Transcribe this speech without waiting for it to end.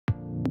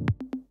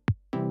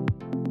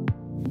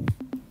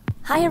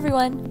Hi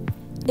everyone!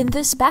 In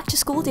this back to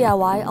school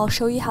DIY, I'll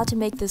show you how to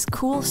make this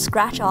cool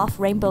scratch-off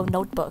rainbow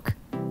notebook.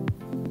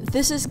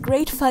 This is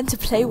great fun to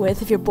play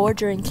with if you're bored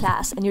during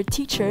class and your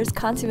teachers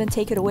can't even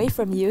take it away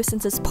from you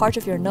since it's part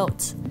of your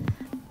notes.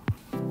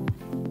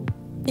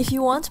 If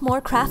you want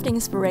more crafting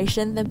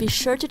inspiration, then be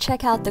sure to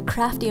check out the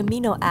Crafty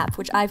Amino app,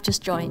 which I've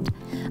just joined.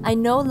 I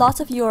know lots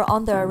of you are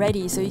on there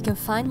already, so you can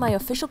find my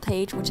official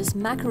page, which is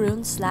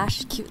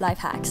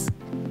macaroon/cutelifehacks.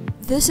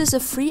 This is a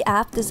free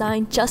app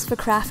designed just for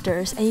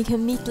crafters, and you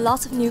can meet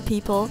lots of new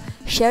people,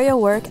 share your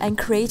work, and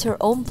create your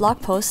own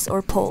blog posts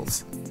or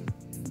polls.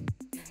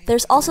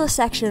 There's also a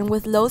section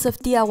with loads of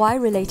DIY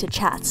related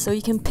chats, so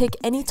you can pick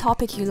any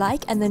topic you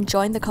like and then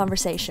join the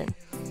conversation.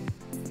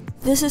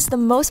 This is the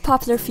most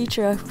popular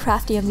feature of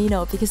Crafty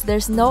Amino because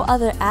there's no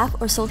other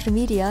app or social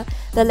media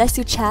that lets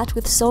you chat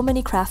with so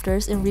many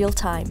crafters in real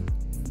time.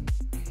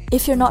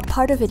 If you're not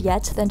part of it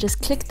yet, then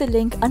just click the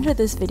link under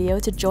this video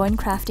to join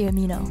Crafty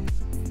Amino.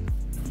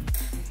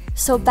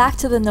 So back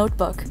to the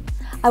notebook.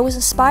 I was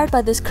inspired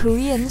by this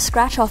Korean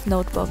scratch-off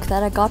notebook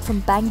that I got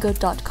from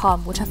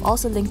banggood.com, which I've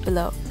also linked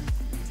below.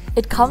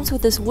 It comes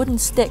with this wooden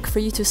stick for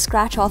you to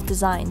scratch off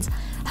designs.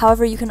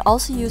 However, you can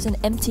also use an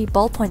empty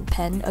ballpoint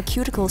pen, a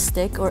cuticle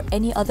stick, or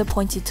any other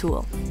pointy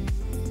tool.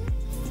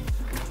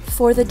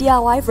 For the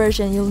DIY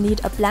version, you'll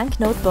need a blank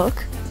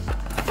notebook,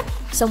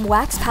 some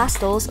wax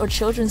pastels or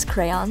children's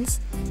crayons,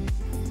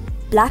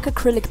 black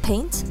acrylic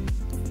paint,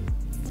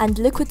 and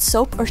liquid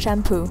soap or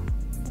shampoo.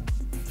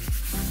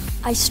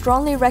 I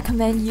strongly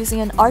recommend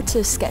using an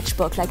artist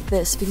sketchbook like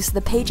this because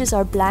the pages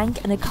are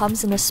blank and it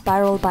comes in a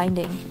spiral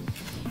binding.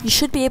 You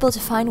should be able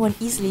to find one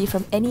easily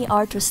from any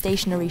art or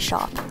stationery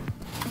shop.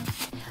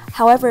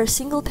 However, a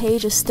single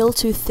page is still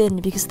too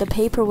thin because the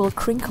paper will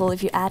crinkle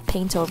if you add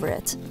paint over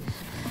it.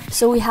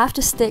 So we have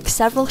to stick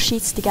several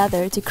sheets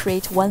together to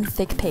create one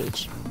thick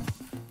page.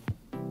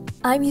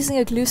 I'm using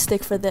a glue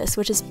stick for this,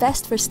 which is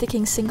best for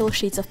sticking single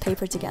sheets of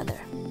paper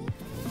together.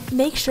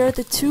 Make sure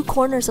the two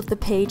corners of the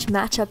page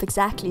match up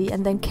exactly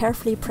and then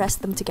carefully press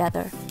them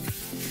together.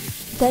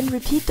 Then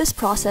repeat this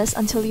process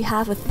until you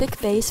have a thick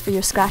base for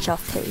your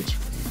scratch-off page.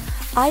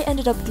 I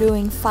ended up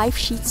gluing 5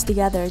 sheets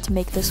together to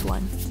make this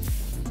one.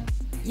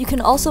 You can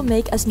also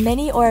make as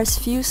many or as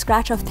few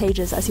scratch-off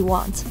pages as you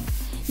want.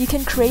 You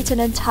can create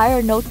an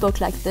entire notebook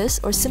like this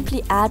or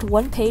simply add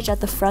one page at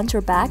the front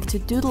or back to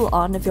doodle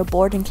on if you're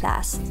bored in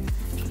class.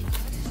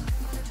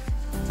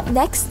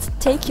 Next,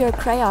 take your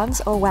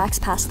crayons or wax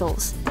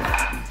pastels.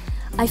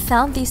 I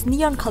found these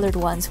neon colored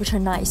ones, which are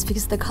nice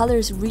because the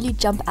colors really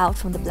jump out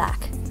from the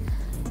black.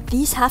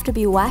 These have to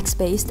be wax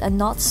based and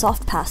not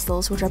soft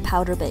pastels, which are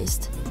powder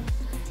based.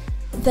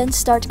 Then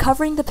start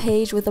covering the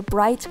page with a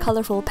bright,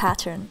 colorful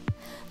pattern.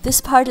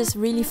 This part is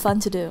really fun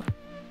to do.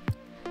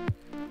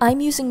 I'm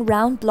using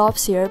round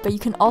blobs here, but you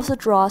can also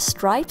draw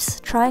stripes,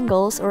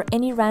 triangles, or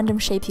any random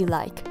shape you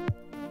like.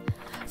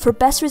 For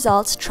best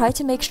results, try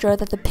to make sure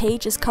that the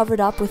page is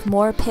covered up with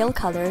more pale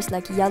colors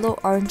like yellow,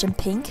 orange, and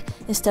pink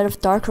instead of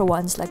darker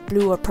ones like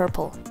blue or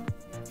purple.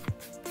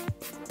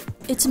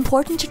 It's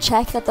important to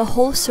check that the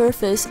whole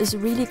surface is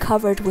really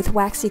covered with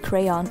waxy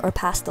crayon or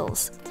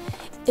pastels.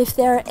 If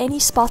there are any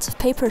spots of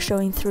paper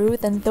showing through,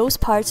 then those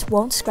parts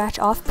won't scratch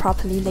off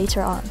properly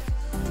later on.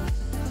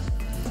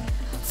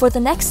 For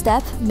the next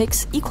step,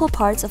 mix equal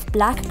parts of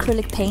black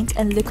acrylic paint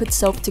and liquid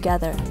soap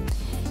together.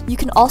 You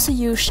can also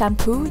use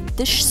shampoo,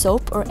 dish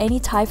soap, or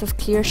any type of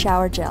clear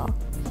shower gel.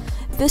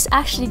 This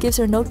actually gives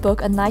your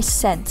notebook a nice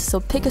scent, so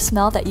pick a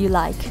smell that you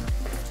like.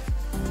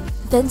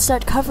 Then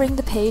start covering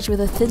the page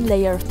with a thin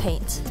layer of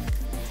paint.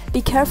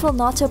 Be careful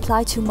not to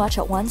apply too much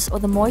at once or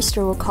the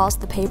moisture will cause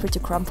the paper to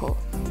crumple.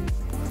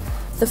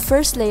 The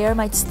first layer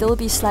might still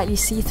be slightly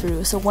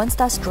see-through, so once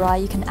that's dry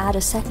you can add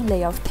a second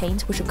layer of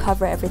paint which will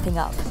cover everything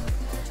up.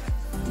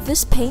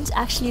 This paint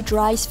actually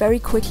dries very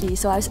quickly,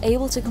 so I was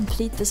able to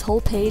complete this whole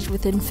page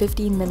within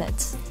 15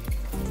 minutes.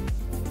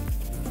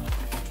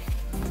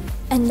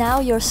 And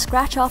now your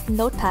scratch-off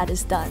notepad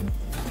is done.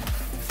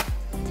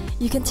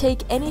 You can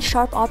take any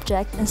sharp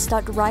object and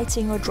start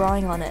writing or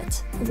drawing on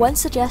it. One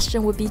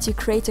suggestion would be to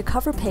create a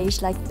cover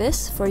page like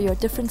this for your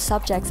different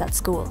subjects at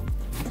school.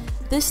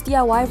 This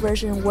DIY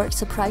version worked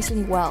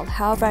surprisingly well,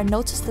 however I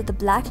noticed that the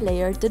black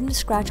layer didn't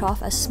scratch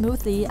off as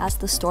smoothly as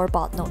the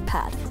store-bought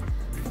notepad.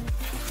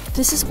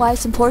 This is why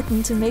it's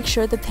important to make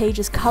sure the page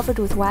is covered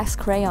with wax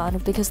crayon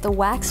because the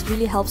wax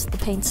really helps the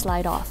paint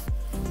slide off.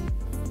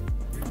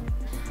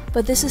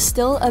 But this is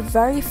still a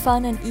very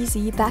fun and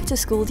easy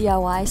back-to-school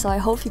DIY, so I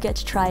hope you get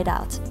to try it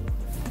out.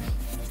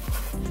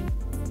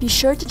 Be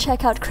sure to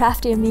check out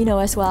Crafty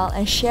Amino as well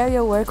and share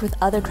your work with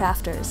other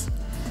crafters.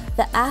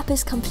 The app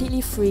is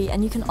completely free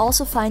and you can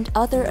also find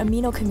other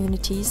Amino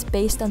communities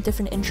based on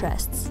different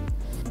interests.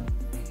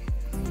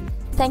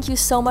 Thank you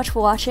so much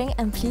for watching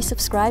and please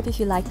subscribe if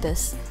you like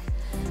this.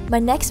 My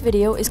next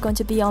video is going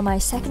to be on my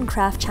second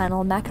craft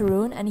channel,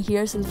 Macaroon, and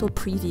here's a little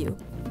preview.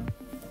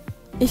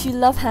 If you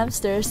love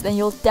hamsters, then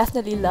you'll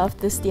definitely love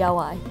this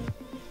DIY.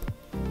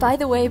 By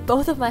the way,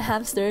 both of my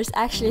hamsters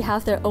actually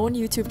have their own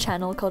YouTube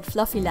channel called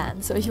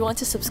Fluffyland, so if you want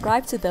to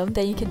subscribe to them,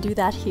 then you can do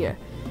that here.